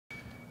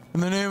In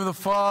the name of the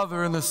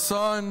Father, and the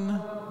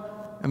Son,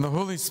 and the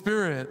Holy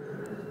Spirit.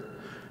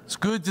 It's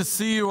good to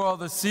see you all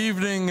this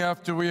evening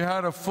after we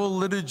had a full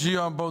liturgy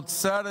on both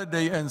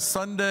Saturday and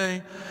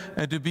Sunday,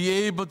 and to be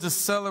able to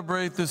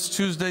celebrate this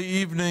Tuesday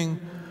evening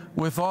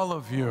with all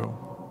of you.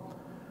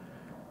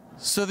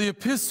 So the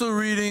epistle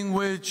reading,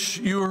 which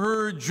you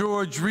heard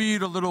George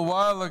read a little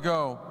while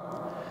ago,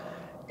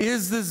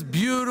 is this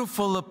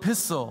beautiful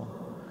epistle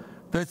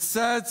that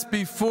sets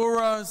before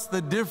us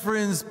the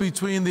difference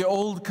between the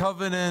Old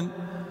Covenant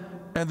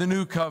and the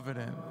New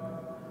Covenant,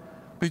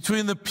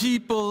 between the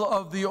people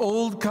of the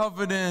Old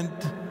Covenant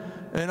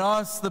and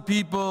us, the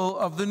people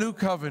of the New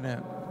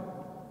Covenant.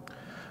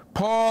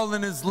 Paul,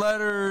 in his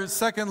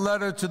second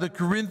letter to the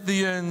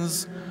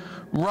Corinthians,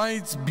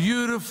 writes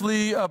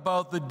beautifully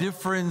about the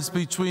difference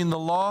between the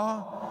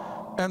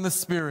law and the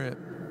Spirit.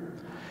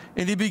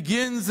 And he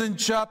begins in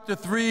chapter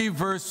 3,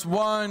 verse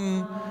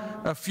 1,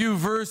 a few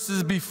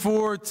verses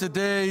before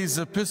today's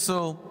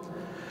epistle.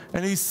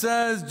 And he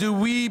says, "Do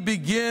we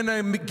begin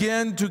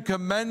again to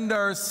commend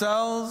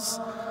ourselves,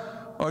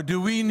 or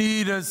do we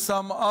need, as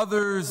some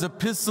others,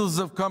 epistles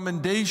of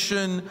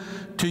commendation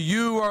to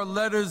you, or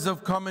letters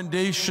of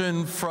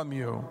commendation from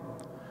you?"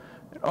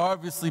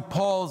 Obviously,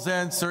 Paul's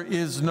answer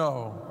is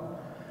no.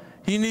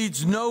 He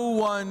needs no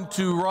one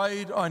to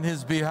write on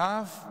his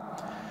behalf.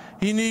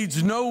 He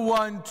needs no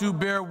one to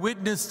bear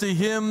witness to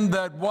him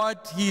that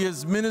what he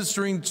is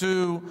ministering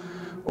to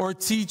or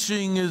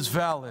teaching is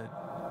valid.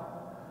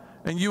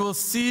 And you will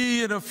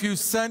see in a few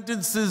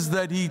sentences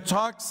that he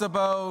talks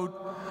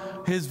about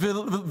his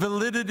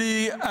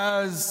validity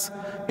as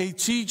a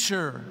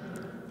teacher,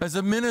 as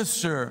a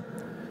minister,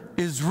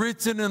 is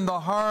written in the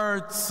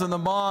hearts and the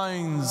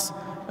minds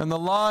and the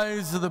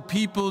lives of the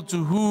people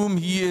to whom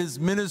he is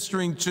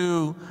ministering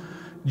to,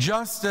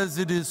 just as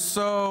it is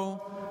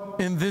so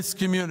in this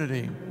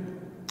community.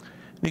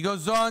 He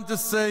goes on to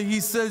say,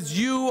 he says,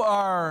 "You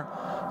are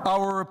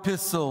our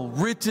epistle,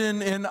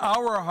 written in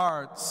our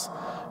hearts,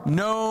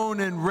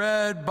 known and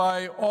read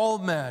by all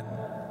men."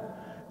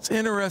 It's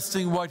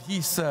interesting what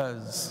he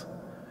says.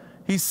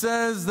 He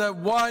says that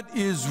what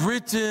is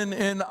written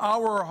in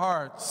our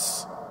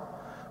hearts,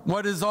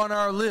 what is on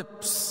our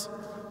lips,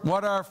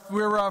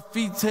 where our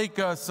feet take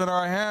us, and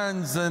our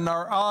hands and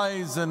our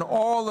eyes, and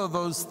all of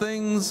those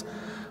things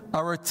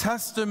are a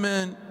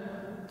testament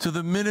to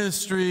the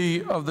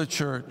ministry of the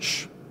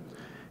church.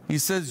 He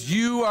says,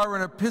 "You are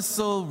an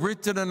epistle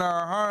written in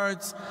our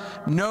hearts,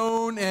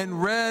 known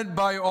and read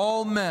by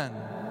all men."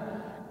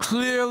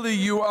 Clearly,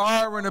 you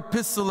are an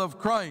epistle of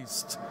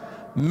Christ,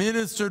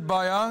 ministered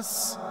by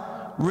us,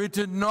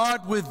 written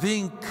not with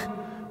ink,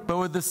 but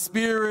with the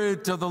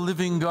Spirit of the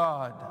living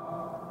God.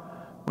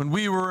 When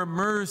we were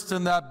immersed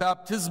in that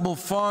baptismal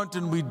font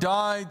and we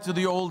died to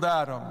the old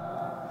Adam,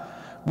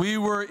 we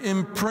were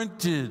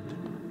imprinted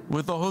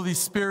with the Holy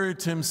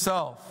Spirit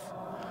himself.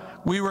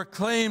 We were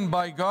claimed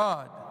by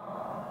God.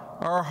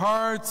 Our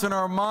hearts and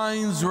our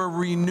minds were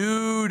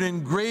renewed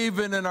and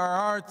graven in our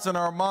hearts and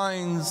our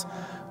minds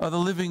of the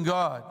living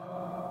God.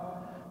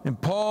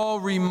 And Paul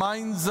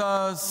reminds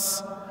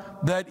us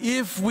that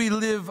if we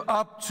live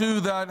up to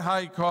that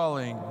high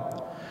calling,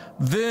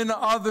 then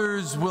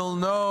others will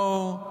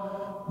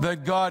know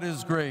that God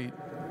is great.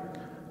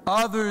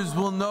 Others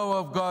will know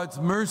of God's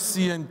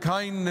mercy and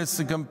kindness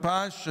and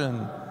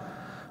compassion.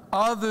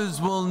 Others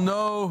will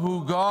know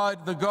who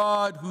the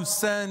God who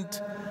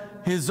sent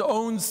his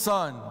own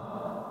Son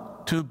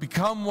to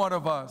become one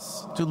of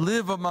us, to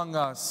live among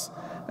us,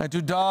 and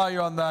to die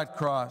on that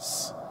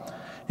cross.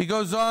 He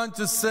goes on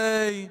to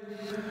say,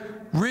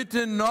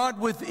 "Written not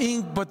with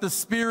ink, but the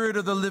Spirit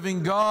of the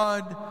living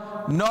God,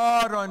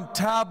 not on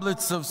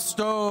tablets of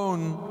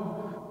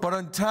stone, but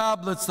on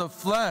tablets of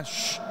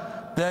flesh,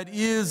 that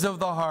is of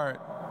the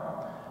heart."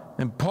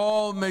 And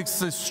Paul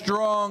makes a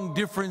strong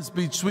difference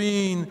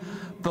between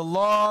the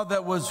law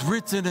that was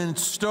written in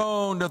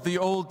stone that the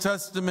Old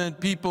Testament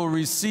people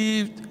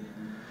received,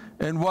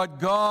 and what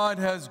God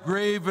has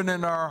graven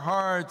in our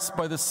hearts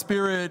by the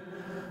Spirit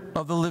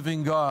of the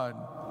living God.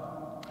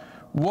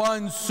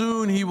 One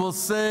soon, he will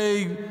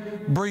say,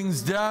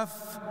 brings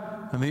death,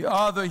 and the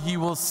other, he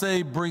will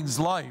say, brings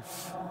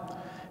life.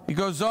 He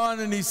goes on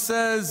and he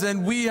says,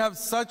 "And we have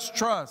such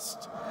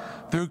trust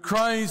through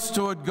Christ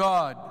toward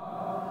God,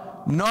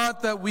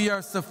 not that we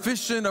are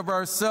sufficient of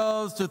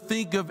ourselves to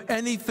think of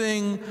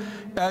anything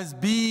as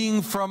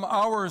being from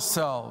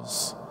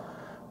ourselves."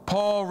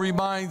 Paul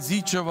reminds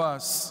each of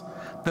us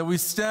that we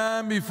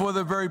stand before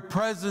the very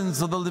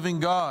presence of the living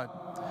God.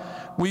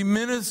 We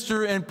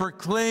minister and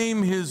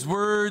proclaim his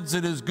words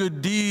and his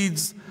good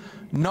deeds,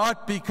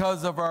 not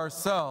because of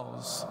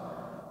ourselves,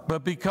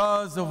 but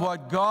because of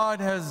what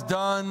God has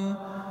done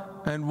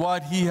and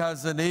what he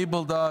has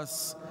enabled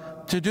us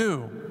to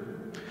do.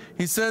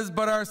 He says,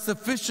 "But our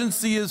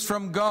sufficiency is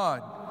from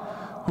God,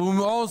 whom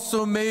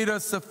also made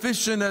us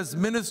sufficient as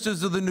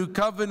ministers of the new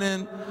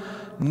covenant,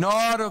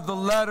 not of the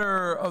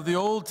letter of the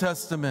Old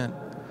Testament,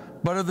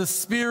 but of the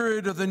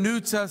Spirit of the New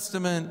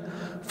Testament.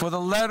 For the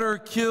letter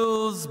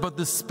kills, but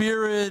the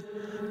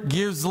Spirit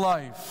gives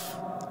life."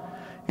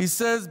 He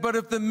says, but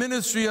if the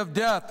ministry of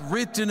death,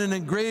 written and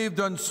engraved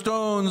on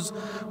stones,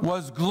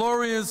 was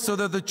glorious so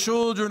that the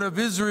children of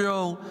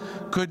Israel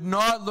could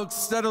not look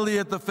steadily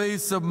at the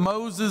face of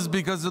Moses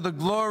because of the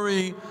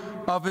glory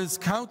of his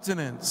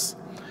countenance,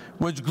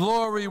 which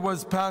glory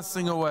was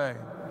passing away.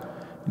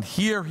 And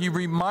here he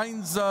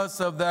reminds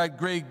us of that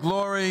great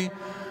glory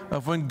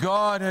of when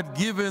God had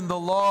given the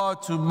law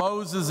to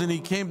Moses and he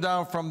came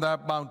down from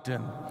that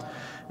mountain.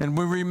 And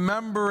we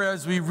remember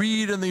as we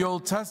read in the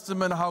Old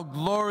Testament how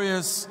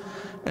glorious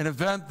an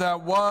event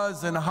that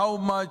was and how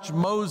much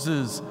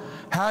Moses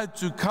had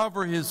to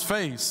cover his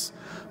face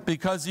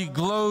because he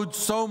glowed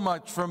so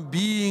much from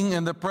being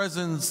in the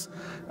presence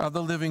of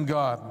the living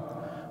God.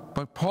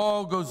 But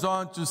Paul goes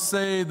on to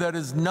say that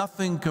is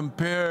nothing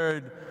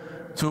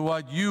compared to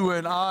what you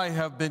and I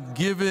have been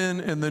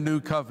given in the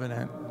new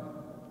covenant.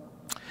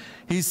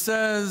 He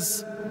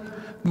says,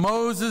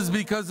 Moses,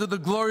 because of the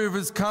glory of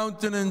his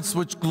countenance,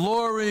 which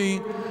glory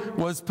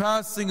was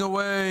passing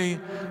away,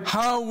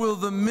 how will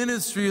the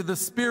ministry of the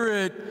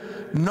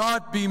Spirit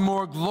not be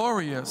more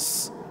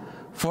glorious?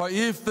 For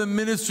if the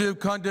ministry of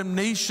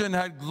condemnation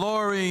had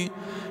glory,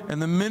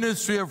 and the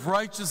ministry of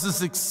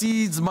righteousness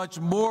exceeds much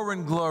more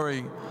in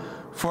glory,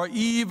 for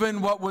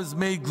even what was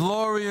made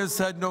glorious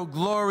had no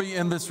glory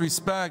in this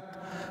respect,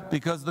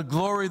 because the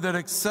glory that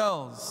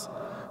excels,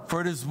 for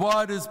it is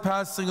what is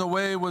passing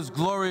away was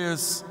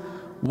glorious,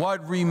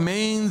 what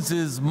remains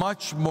is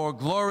much more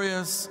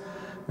glorious.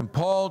 And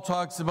Paul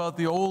talks about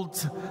the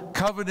old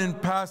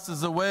covenant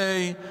passes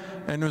away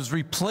and was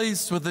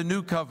replaced with the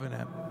new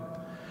covenant.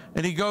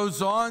 And he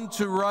goes on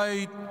to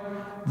write,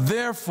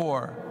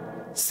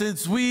 therefore,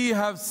 since we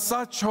have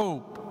such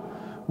hope,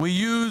 we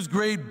use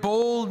great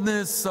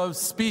boldness of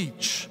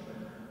speech,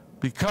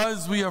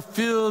 because we are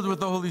filled with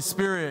the Holy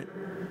Spirit,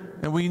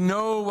 and we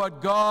know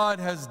what God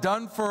has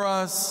done for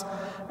us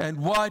and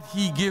what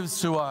he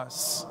gives to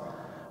us.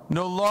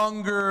 No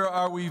longer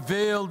are we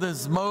veiled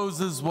as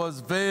Moses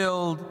was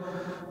veiled,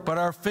 but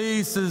our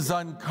face is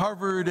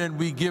uncovered and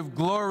we give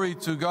glory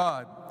to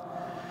God.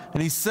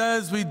 And he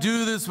says we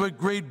do this with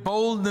great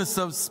boldness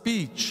of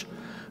speech,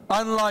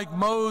 unlike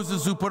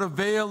Moses, who put a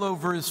veil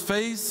over his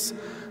face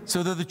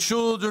so that the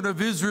children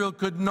of Israel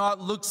could not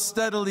look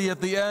steadily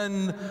at the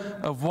end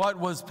of what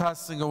was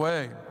passing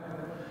away.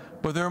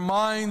 But their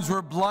minds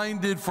were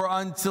blinded, for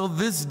until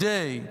this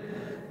day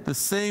the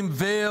same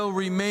veil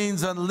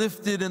remains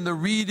unlifted in the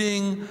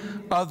reading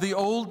of the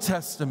Old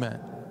Testament.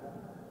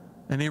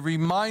 And he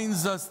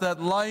reminds us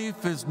that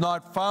life is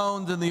not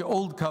found in the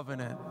Old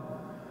Covenant,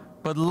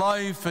 but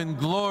life and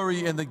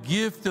glory in the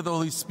gift of the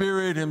Holy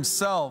Spirit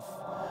himself,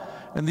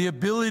 and the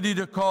ability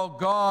to call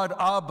God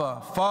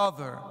Abba,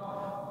 Father,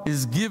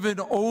 is given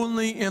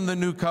only in the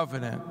New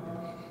Covenant.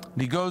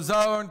 And he goes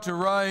on to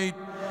write,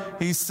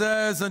 he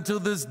says, until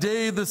this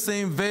day the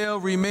same veil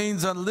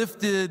remains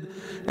unlifted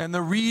in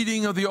the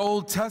reading of the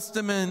Old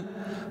Testament,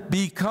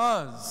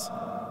 because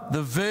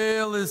the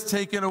veil is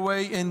taken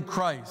away in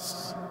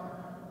Christ.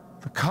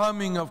 The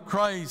coming of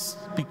Christ,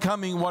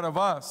 becoming one of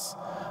us,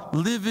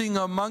 living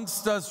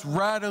amongst us,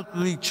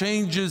 radically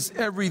changes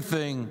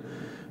everything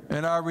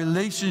in our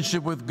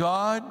relationship with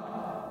God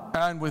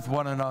and with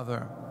one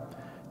another.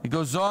 He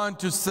goes on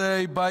to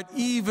say, but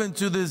even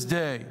to this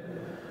day,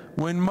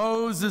 when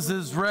Moses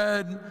is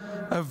read,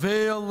 a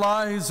veil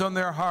lies on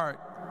their heart.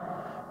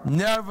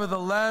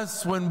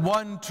 Nevertheless, when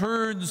one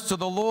turns to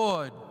the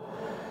Lord,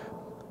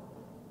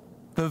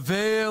 the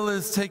veil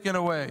is taken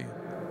away.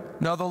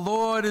 Now the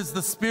Lord is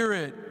the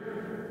Spirit,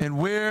 and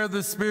where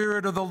the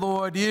Spirit of the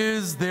Lord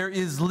is, there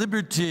is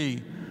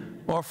liberty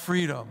or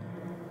freedom,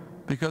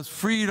 because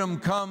freedom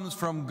comes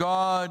from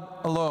God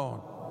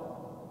alone.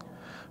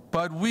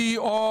 But we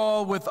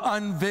all, with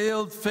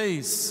unveiled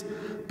face,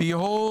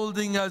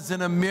 beholding as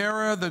in a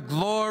mirror the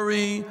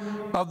glory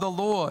of the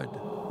Lord.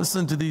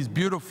 Listen to these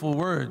beautiful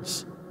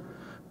words.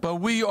 But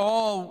we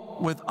all,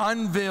 with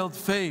unveiled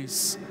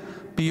face,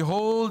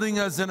 beholding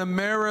as in a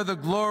mirror the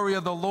glory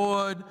of the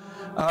Lord,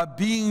 are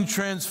being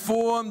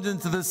transformed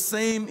into the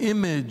same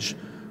image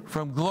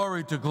from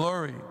glory to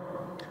glory.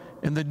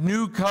 In the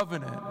new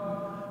covenant,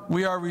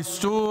 we are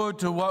restored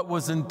to what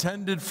was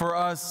intended for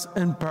us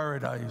in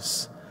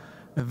paradise.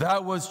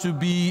 That was to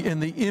be in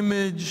the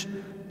image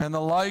and the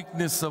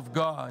likeness of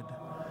God.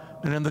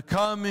 And in the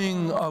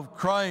coming of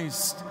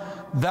Christ,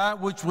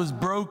 that which was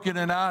broken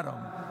in Adam,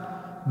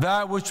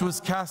 that which was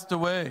cast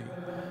away,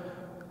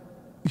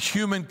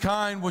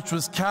 humankind which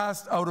was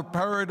cast out of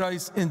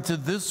paradise into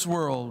this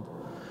world,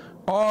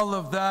 all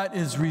of that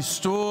is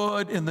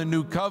restored in the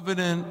new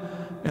covenant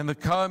and the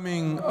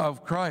coming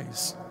of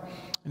Christ.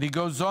 And he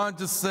goes on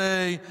to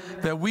say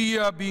that we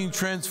are being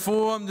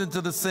transformed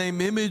into the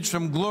same image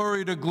from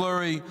glory to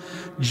glory,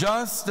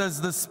 just as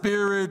the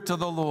Spirit to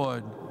the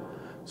Lord.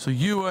 So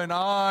you and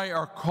I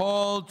are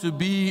called to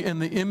be in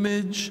the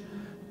image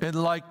and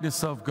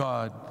likeness of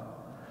God.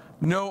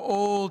 No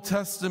Old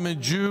Testament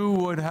Jew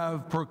would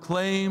have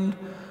proclaimed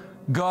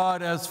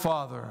God as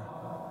Father.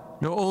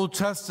 No Old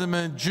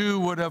Testament Jew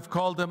would have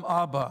called him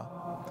Abba.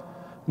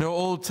 No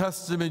Old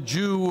Testament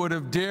Jew would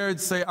have dared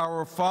say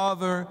our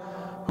Father,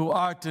 who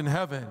art in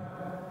heaven.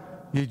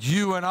 Yet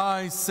you and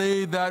I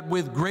say that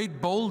with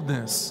great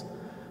boldness.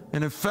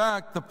 And in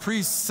fact, the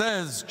priest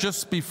says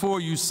just before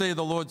you say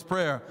the Lord's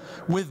Prayer,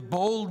 with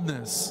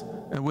boldness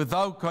and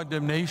without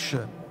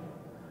condemnation.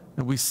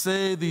 And we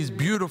say these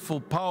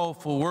beautiful,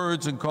 powerful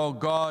words and call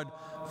God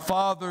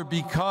Father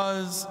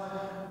because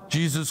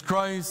Jesus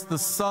Christ, the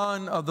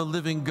Son of the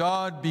living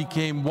God,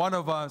 became one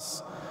of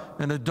us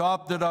and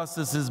adopted us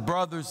as his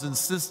brothers and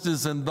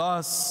sisters and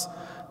thus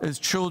as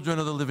children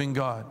of the living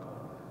God.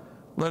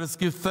 Let us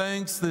give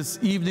thanks this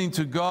evening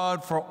to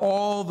God for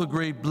all the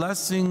great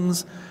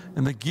blessings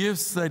and the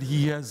gifts that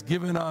he has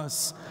given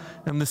us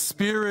and the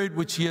Spirit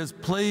which he has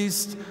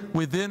placed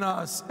within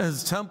us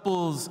as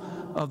temples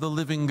of the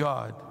living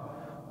God.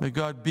 May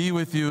God be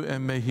with you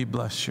and may he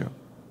bless you.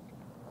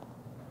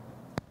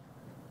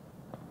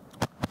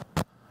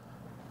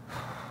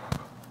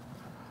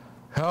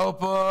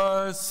 Help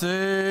us,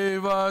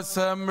 save us,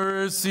 have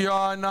mercy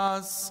on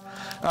us,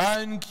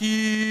 and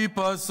keep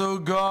us, O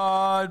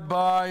God,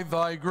 by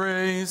thy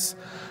grace,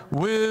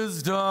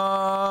 wisdom,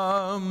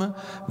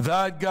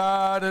 that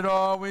guided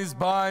always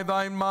by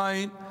thy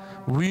might,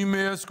 we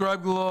may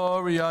ascribe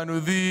glory unto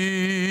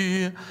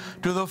thee,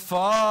 to the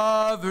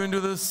Father, and to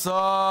the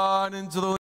Son, and to the